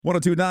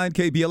1029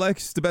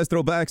 KBLX, the best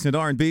throwbacks in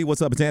R&B.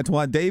 What's up? It's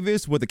Antoine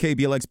Davis with the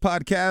KBLX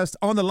podcast.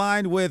 On the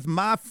line with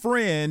my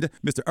friend,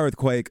 Mr.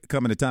 Earthquake,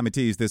 coming to Tommy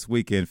T's this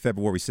weekend,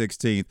 February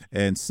 16th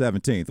and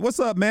 17th. What's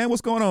up, man?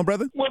 What's going on,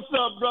 brother? What's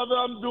up, brother?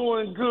 I'm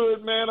doing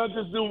good, man. I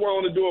just do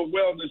want to do a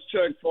wellness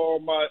check for all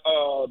my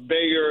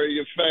Bay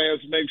Area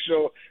fans. Make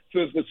sure,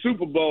 since the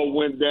Super Bowl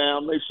went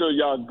down, make sure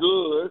y'all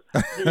good.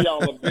 Give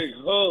y'all a big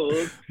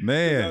hug.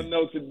 Man. I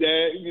know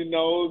today,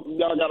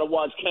 y'all got to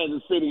watch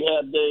Kansas City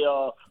have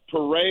their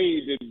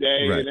parade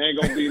today. Right. It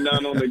ain't going to be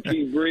none on the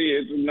Key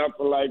Bridge or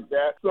nothing like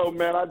that. So,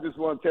 man, I just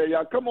want to tell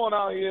y'all, come on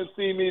out here and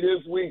see me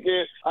this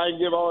weekend. I can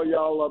give all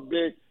y'all a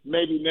big,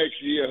 maybe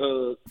next year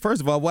hug.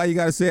 First of all, why you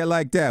got to say it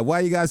like that?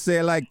 Why you got to say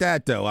it like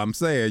that, though? I'm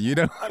saying,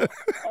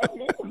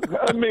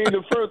 I mean,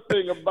 the first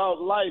thing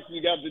about life,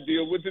 you got to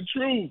deal with the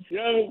truth. You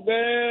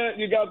understand?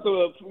 You got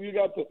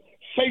to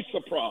face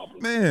the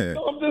problem. Man.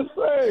 So I'm just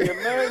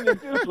saying, man, you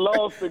just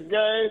lost the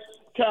game.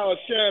 Kyle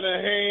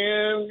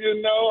Shanahan,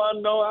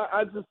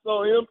 I just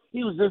saw him.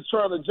 He was just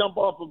trying to jump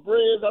off a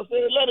bridge. I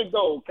said, let it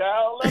go,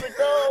 Kyle. Let it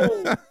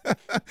go.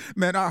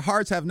 Man, our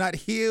hearts have not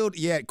healed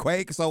yet,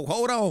 Quake, so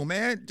hold on,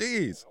 man.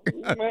 Jeez.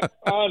 Man,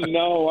 I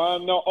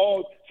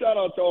know. Shout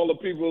out to all the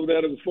people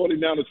that are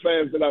 49ers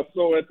fans that I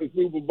saw at the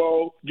Super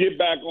Bowl. Get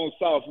back on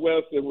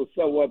Southwest and was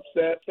so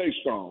upset. Stay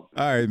strong.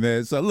 All right,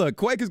 man. So, look,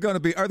 Earthquake is going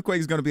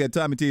to be at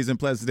Tommy T's in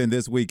Pleasanton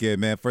this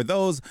weekend, man. For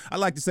those, I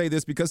like to say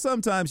this because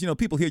sometimes,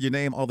 people hear your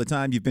name all the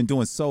time. You've been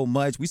doing so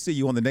much. We see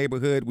you on the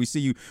neighborhood. We see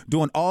you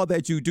doing all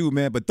that you do,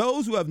 man. But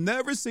those who have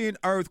never seen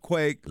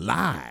Earthquake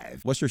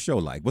live, what's your show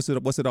like? What's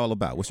it all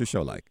about? What's your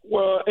show like?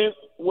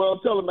 Well,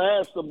 tell them to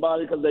ask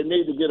somebody because they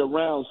need to get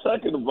around.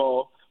 Second of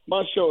all,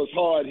 my show is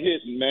hard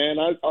hitting, man.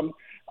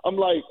 I'm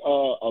like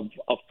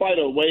a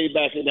fighter way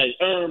back in the day,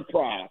 Earn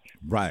Pride.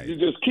 Right. You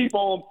just keep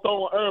on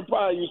throwing. Earn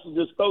Pride used to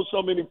just throw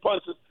so many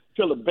punches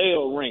till the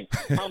bell rings.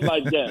 I'm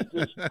like that.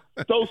 Just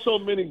throw so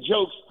many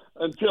jokes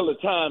until the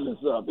time is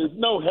up. There's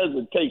no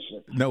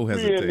hesitation. No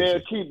hesitation. Be in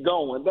there, keep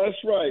going. That's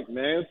right,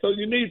 man. So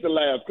you need to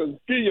laugh because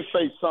give your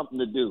face something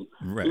to do.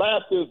 Right.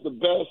 Laughter is the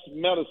best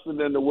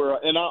medicine in the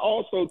world. And I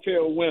also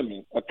tell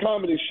women, a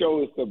comedy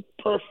show is the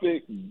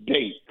perfect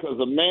date because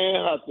a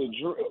man has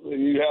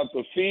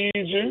to feed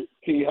you.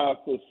 He has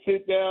to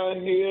sit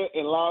down here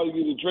and allow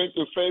you to drink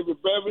your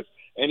favorite beverage.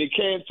 And he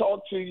can't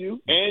talk to you,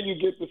 and you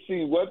get to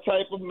see what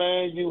type of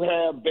man you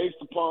have based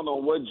upon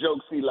on what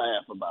jokes he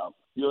laugh about.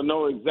 You'll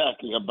know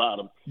exactly about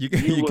him.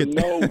 You will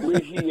know where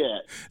he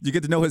at. You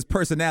get to know his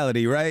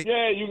personality, right?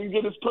 Yeah, you can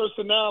get his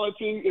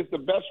personality. It's the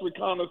best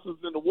reconnaissance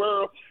in the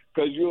world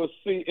because you'll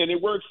see, and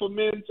it works for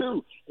men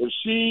too. If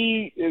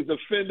she is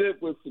offended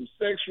with some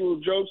sexual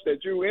jokes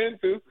that you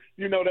into,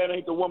 you know that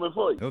ain't the woman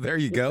for you. Oh, there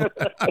you go.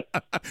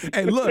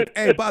 Hey, look.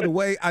 Hey, by the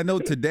way, I know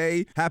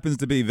today happens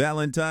to be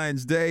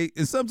Valentine's Day,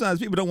 and sometimes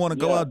people don't want to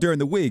go out during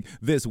the week.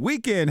 This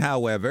weekend,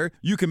 however,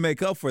 you can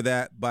make up for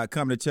that by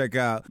coming to check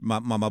out my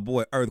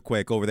boy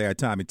Earthquake over there at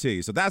Tommy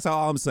T. So that's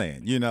all I'm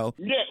saying, Yeah,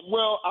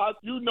 well,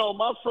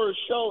 my first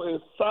show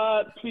is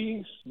Side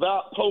Piece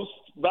Post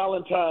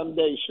Valentine's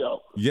Day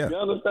show. Yeah. You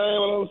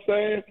understand what I'm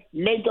saying?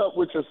 Make up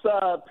with your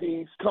side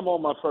piece. Come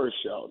on my first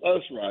show.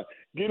 That's right.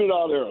 Get it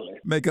out early.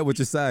 Make up with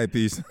your side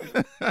piece.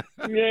 Yeah,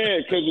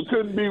 because you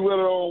couldn't be with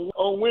her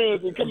on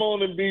Wednesday. Come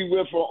on and be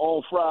with her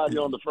on Friday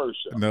on the first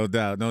show. No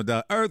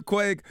doubt.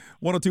 Earthquake,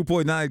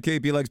 102.9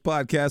 KBLX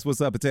podcast.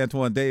 What's up? It's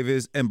Antoine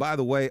Davis. And by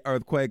the way,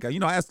 Earthquake, I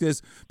ask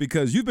this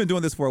because you've been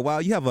doing this for a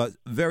while. You have a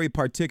very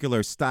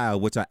particular style,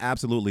 which I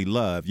absolutely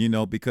love,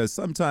 because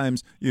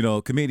sometimes,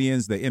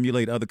 comedians, they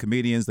emulate other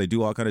comedians. They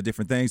do all kind of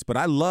different things. But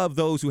I love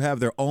those who have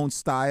their own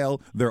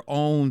style, their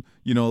own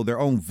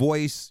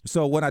voice.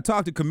 So when I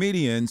talk to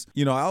comedians,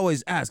 I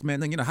always ask,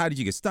 man, how did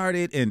you get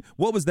started? And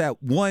what was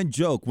that one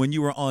joke when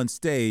you were on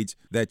stage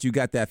that you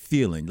got that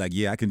feeling like,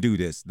 yeah, I can do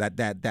this?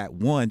 That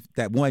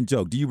one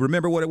joke. Do you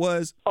remember what it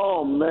was?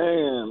 Oh,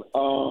 man.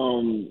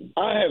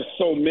 I have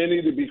so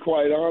many, to be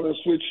quite honest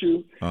with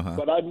you. Uh-huh.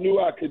 But I knew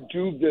I could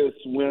do this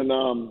when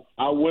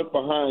I went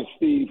behind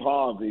Steve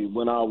Harvey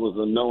when I was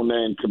a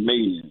no-name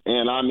comedian.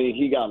 And,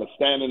 he got a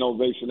standing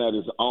ovation at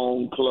his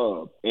own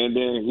club. And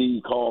then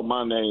he called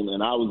my name,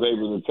 and I was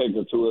able to take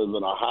it to it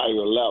at a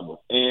higher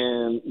level.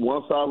 And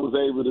once I was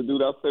able to do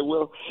that, I said,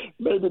 well,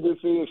 maybe this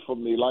is for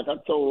me. Like I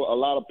told a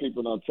lot of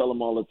people, and I tell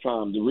them all the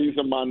time, the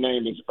reason my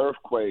name is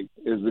Earthquake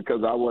is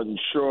because I wasn't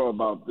sure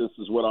about this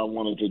is what I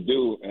wanted to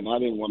do, and I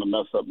didn't want to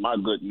mess up my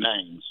good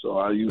name. So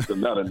I used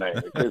another name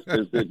in case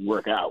this didn't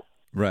work out.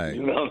 Right.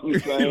 You know what I'm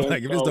saying?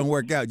 Like, if this don't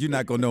work out, you're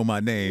not going to know my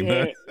name.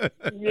 Yeah,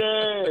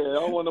 I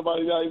don't want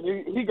nobody.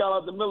 He got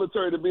out the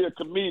military to be a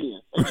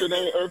comedian. Ain't your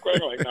name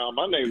Earthquake? I'm like, no,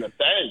 my name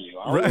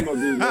Nathaniel. I don't know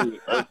this name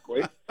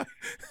Earthquake.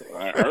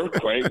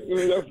 Earthquake.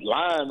 That's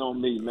lying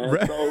on me, man.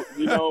 Right. So,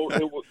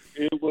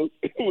 it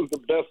was the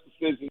best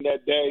decision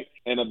that day,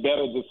 and a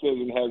better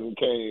decision hasn't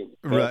came.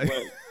 Right.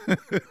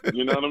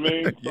 You know what I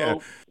mean? Yeah.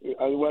 So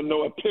it wasn't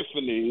no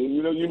epiphany.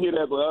 You hear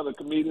that with other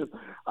comedians.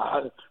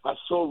 I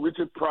saw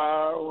Richard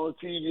Pryor on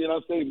TV, and I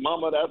say,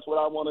 Mama, that's what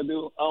I want to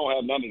do. I don't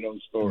have none of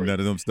those stories. None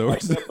of them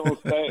stories?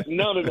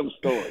 None of them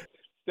stories.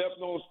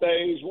 stepped on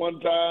stage one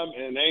time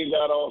and ain't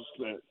got off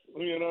since.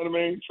 You know what I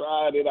mean?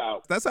 Tried it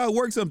out. That's how it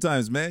works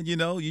sometimes, man. You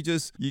know, you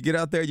get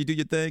out there, you do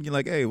your thing. You're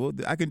like, hey, well,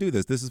 I can do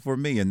this. This is for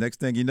me. And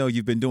next thing you know,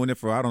 you've been doing it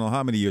for I don't know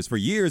how many years, for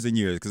years and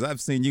years. Because I've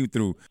seen you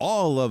through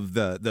all of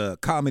the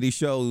comedy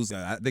shows.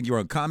 I think you were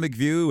on Comic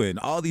View and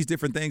all these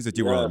different things that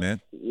you were on, man.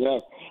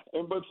 Yeah.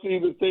 But see,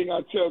 the thing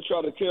I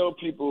try to tell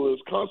people is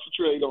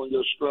concentrate on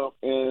your strength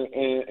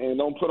and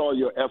don't put all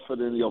your effort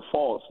in your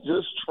faults.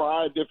 Just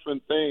try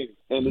different things,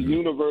 and the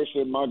universe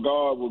and my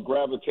God will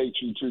gravitate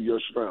you to your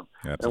strength.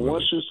 Absolutely. And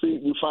once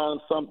you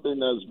find something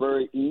that's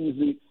very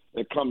easy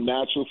that come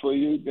natural for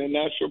you, then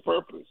that's your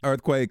purpose.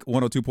 Earthquake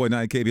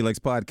 102.9 KBLX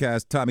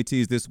podcast. Tommy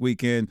T's this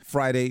weekend,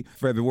 Friday,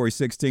 February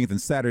 16th,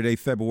 and Saturday,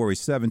 February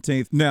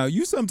 17th. Now,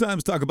 you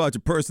sometimes talk about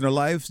your personal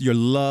life, your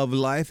love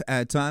life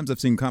at times.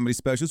 I've seen comedy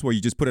specials where you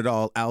just put it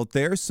all out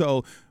there.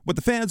 So what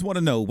the fans want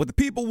to know, what the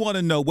people want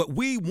to know, what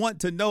we want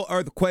to know,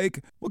 Earthquake,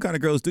 what kind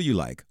of girls do you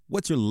like?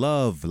 What's your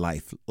love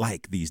life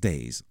like these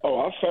days? Oh,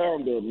 I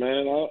found her,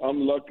 man.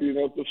 I'm lucky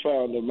enough to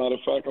find her. Matter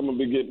of fact, I'm going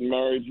to be getting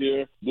married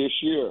here this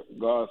year.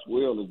 God's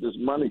will, if this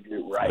money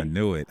get right. I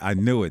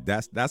knew it.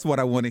 That's what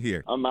I want to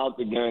hear. I'm out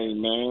the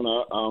game, man.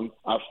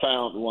 I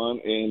found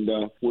one,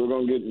 and we're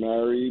going to get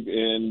married.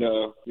 And,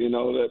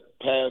 that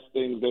past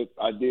things that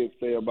I did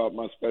say about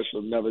my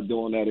special, never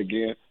doing that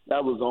again,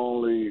 that was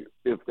only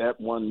if that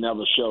one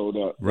never showed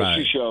up. Right.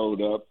 But she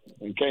showed up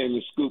and came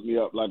and scooped me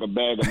up like a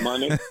bag of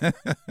money.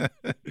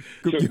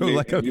 You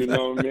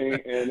know what I mean?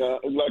 And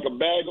like a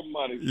bag of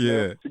money.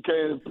 Yeah. She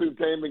came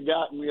and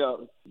got me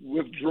up,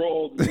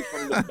 withdrawed me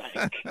from the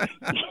bank.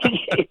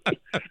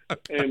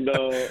 And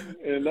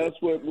that's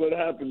what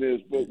happened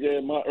is. But, yeah,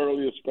 my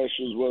earlier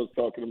specials was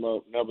talking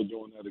about never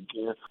doing that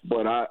again.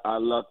 But I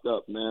lucked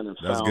up, man, and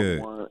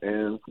found one.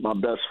 And my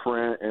best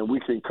friend, and we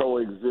can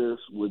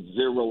coexist with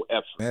zero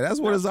effort. Man, that's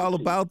what it's all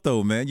about,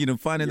 though, man. You know,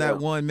 finding that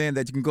one man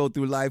that you can go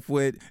through life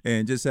with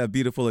and just have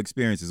beautiful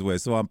experiences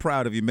with. So I'm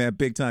proud of you, man.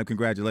 Big time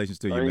congratulations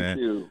to you, man.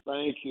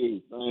 Thank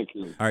you.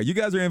 All right, you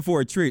guys are in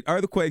for a treat.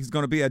 Earthquake is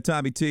going to be at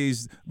Tommy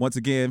T's once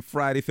again,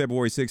 Friday,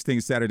 February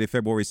 16th, Saturday,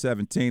 February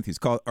 17th. He's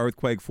called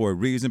Earthquake for a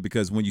reason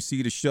because when you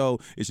see the show,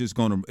 it's just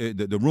going to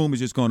the room is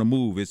just going to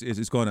move.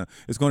 It's going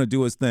to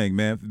do its thing,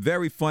 man.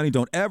 Very funny.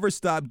 Don't ever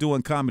stop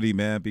doing comedy,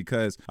 man,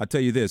 because I'll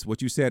tell you this,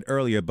 what you said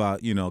earlier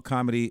about,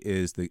 comedy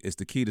is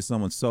the key to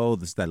someone's soul.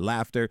 This that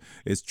laughter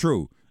is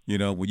true.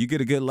 When you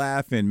get a good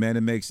laugh in, man,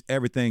 it makes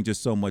everything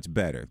just so much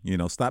better.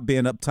 Stop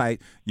being uptight.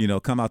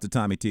 Come out to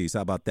Tommy T's.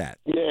 How about that?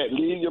 Yeah,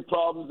 leave your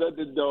problems at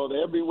the door.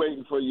 They'll be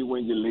waiting for you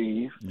when you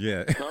leave.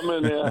 Yeah. Come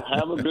in there,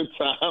 have a good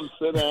time,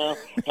 sit down,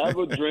 have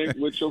a drink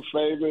with your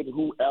favorite,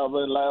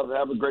 whoever, and laugh,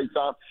 have a great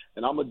time.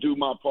 And I'm going to do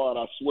my part,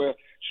 I swear.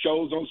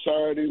 Shows on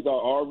Saturdays are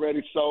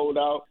already sold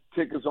out.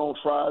 Tickets on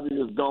Friday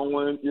is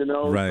going,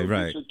 Right, so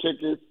right. Get your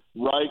tickets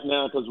right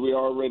now because we're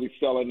already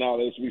selling out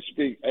as we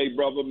speak. Hey,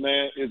 brother,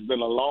 man, it's been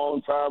a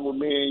long time with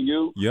me and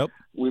you. Yep.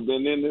 We've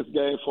been in this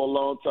game for a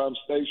long time.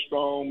 Stay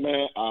strong,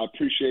 man. I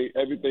appreciate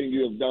everything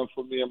you have done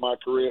for me in my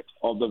career,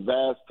 all the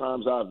vast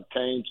times I've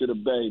came to the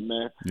Bay,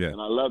 man. Yeah. And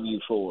I love you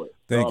for it.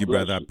 Thank God you,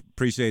 brother. bless you. I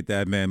appreciate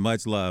that, man.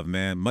 Much love,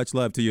 man. Much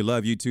love to you.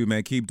 Love you too,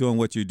 man. Keep doing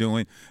what you're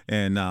doing,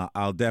 and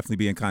I'll definitely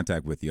be in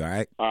contact with you, all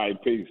right? All right,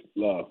 peace.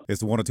 Love. It's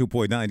the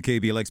 102.9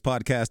 KBLX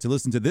podcast. To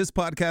listen to this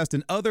podcast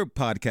and other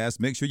podcasts,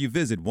 make sure you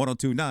visit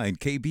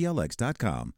 1029kblx.com.